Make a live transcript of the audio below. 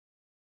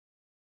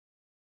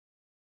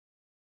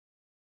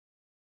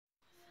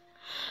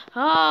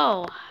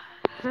Oh,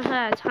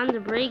 time to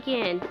break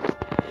in.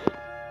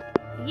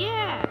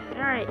 Yeah.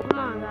 All right, come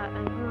on,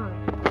 come on.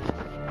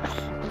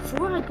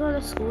 Before I go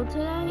to school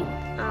today,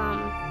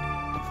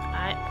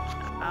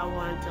 I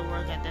wanted to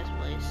work at this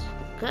place.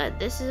 Good.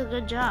 This is a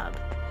good job.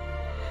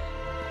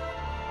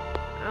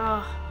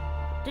 Oh,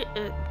 dude,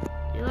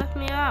 you left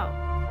me out.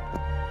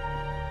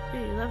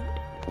 Dude, you left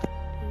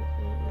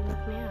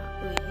me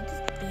out.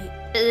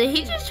 Wait, Did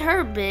he just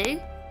hurt Big?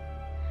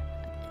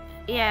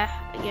 Yeah,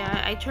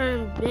 I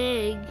turned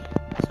big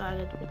so I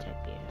could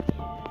protect you.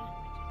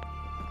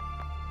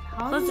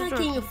 Yeah. how am I not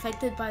getting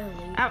affected by the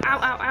link? Ow, ow,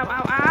 ow, ow,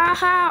 ow, ow,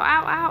 ow,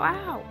 ow, ow,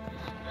 ow.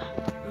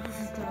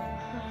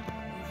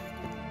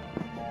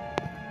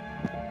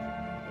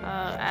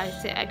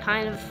 I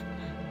kind of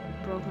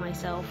broke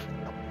myself.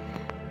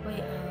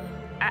 Wait,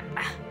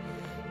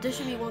 there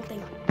should be one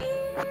thing.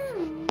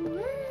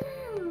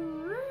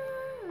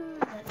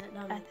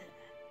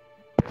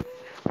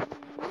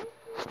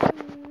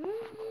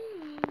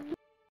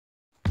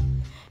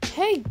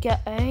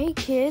 Hey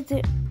kids,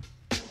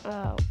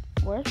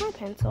 where's my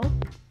pencil?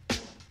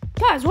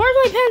 Guys, where's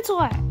my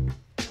pencil at?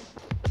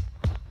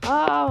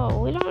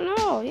 Oh, we don't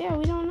know. Yeah,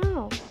 we don't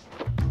know.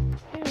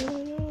 Yeah, we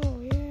don't know.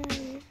 Yeah,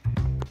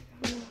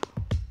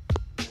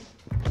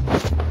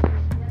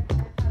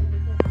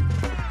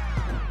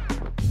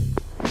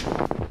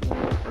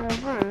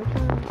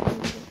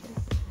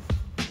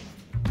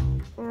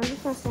 I'm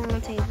just gonna stand on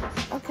the tables.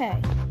 Okay.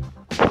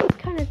 I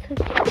kind of took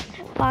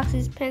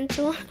Foxy's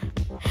pencil.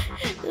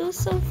 It was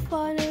so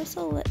fun. It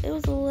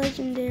was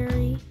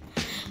legendary.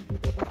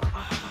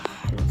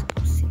 Let's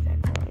go see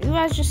that girl. You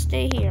guys just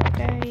stay here,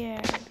 okay?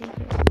 Yeah, be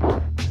here.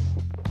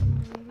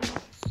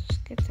 Let's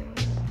just get down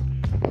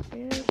the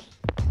stairs.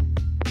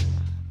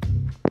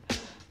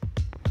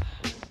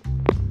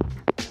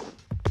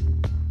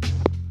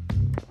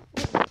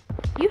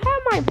 You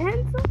have my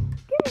pencil?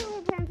 Give me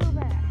my pencil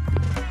back.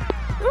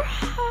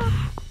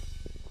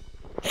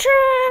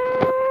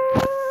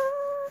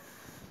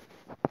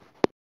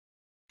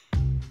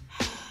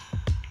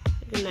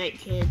 Good night,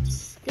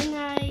 kids. Good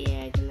night.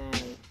 Yeah, good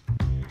night.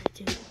 Alright,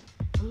 dude.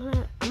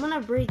 I'm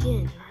gonna break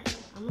in. Alright,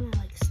 I'm gonna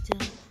like steal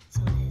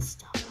some of his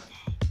stuff.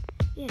 Okay.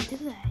 Yeah, do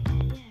that.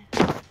 Yeah.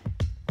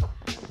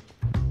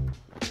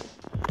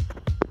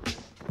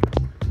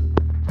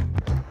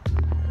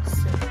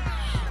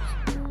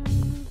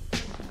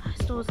 I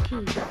stole his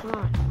keys. Come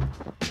on.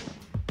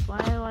 Why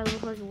do I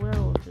look like a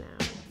werewolf now?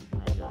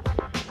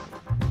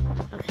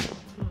 Okay,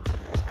 come on.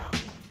 Let's go.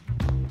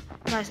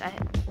 Guys, I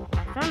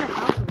found a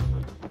house.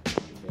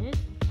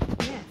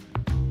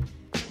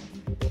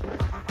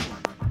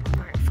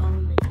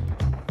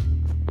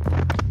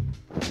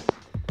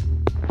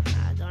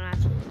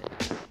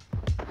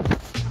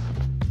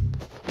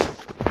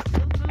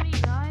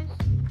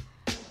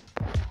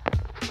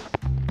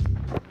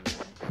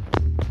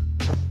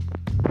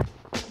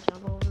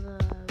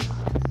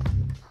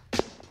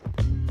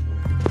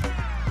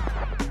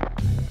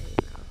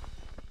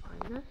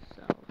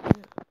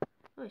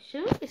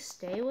 Should we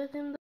stay with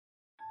him?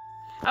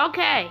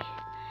 Okay,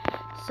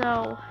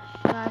 so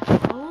guys,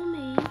 follow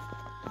me.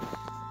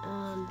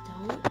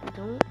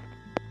 Don't.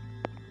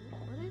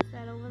 What is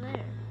that over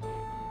there?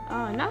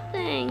 Oh,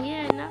 nothing.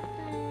 Yeah,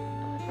 nothing.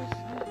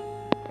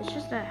 It's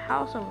just a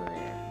house over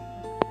there.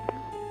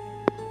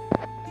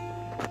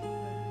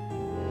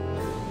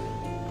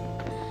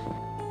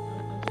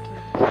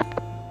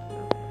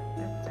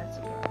 That's a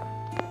girl.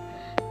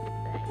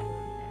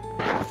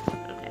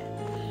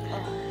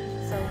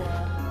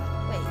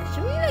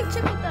 Should we like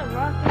check out that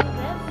rock thing?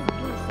 That's a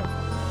good stuff.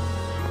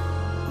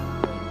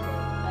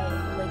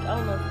 I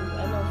don't know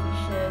if we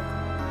should.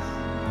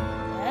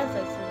 That's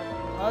like some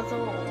like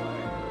puzzle or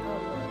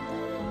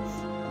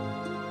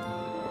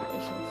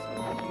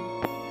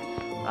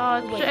I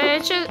don't know what that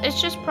is. It's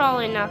just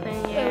probably nothing.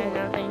 Yeah,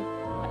 nothing. Is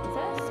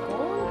that a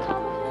skull on the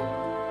top of it?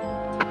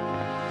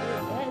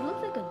 Yeah, it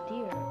looks like a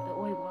deer.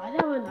 Wait, why do I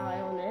have an eye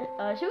on it?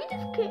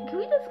 Can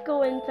we just go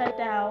inside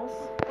the house?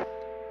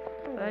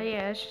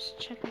 Yeah, let's just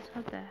check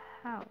inside the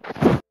house.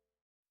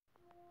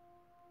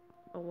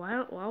 Oh,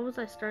 why was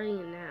I starting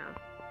it now?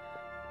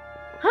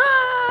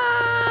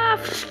 Ah!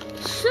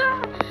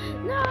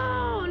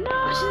 No!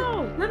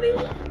 Let me,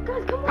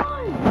 guys, come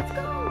on, let's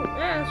go.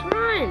 Yeah, let's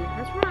run.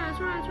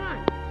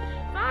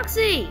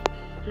 Foxy!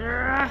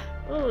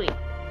 Wait,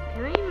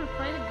 can I even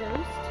fight a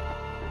ghost?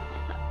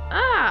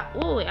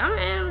 Wait, I'm an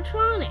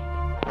animatronic.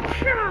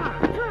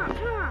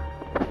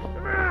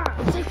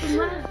 It's like the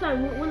last time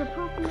when the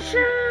Pokemon.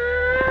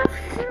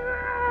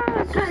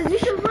 Guys, we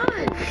should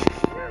run!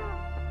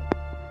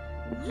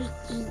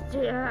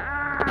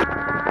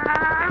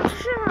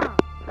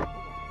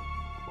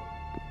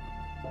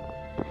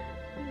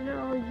 No,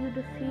 you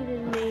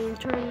defeated me and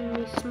turned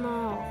me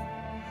small.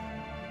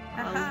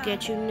 I'll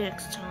get you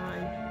next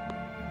time.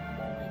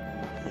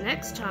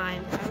 Next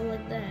time? I don't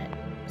like that.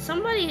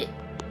 Somebody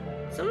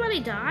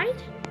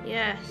died?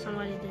 Yeah,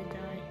 somebody did die.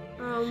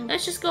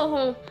 Let's just go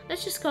home.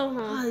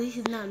 Oh, this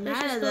is not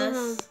mad at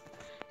us.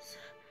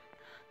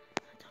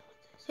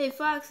 Hey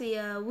Foxy,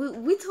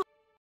 we told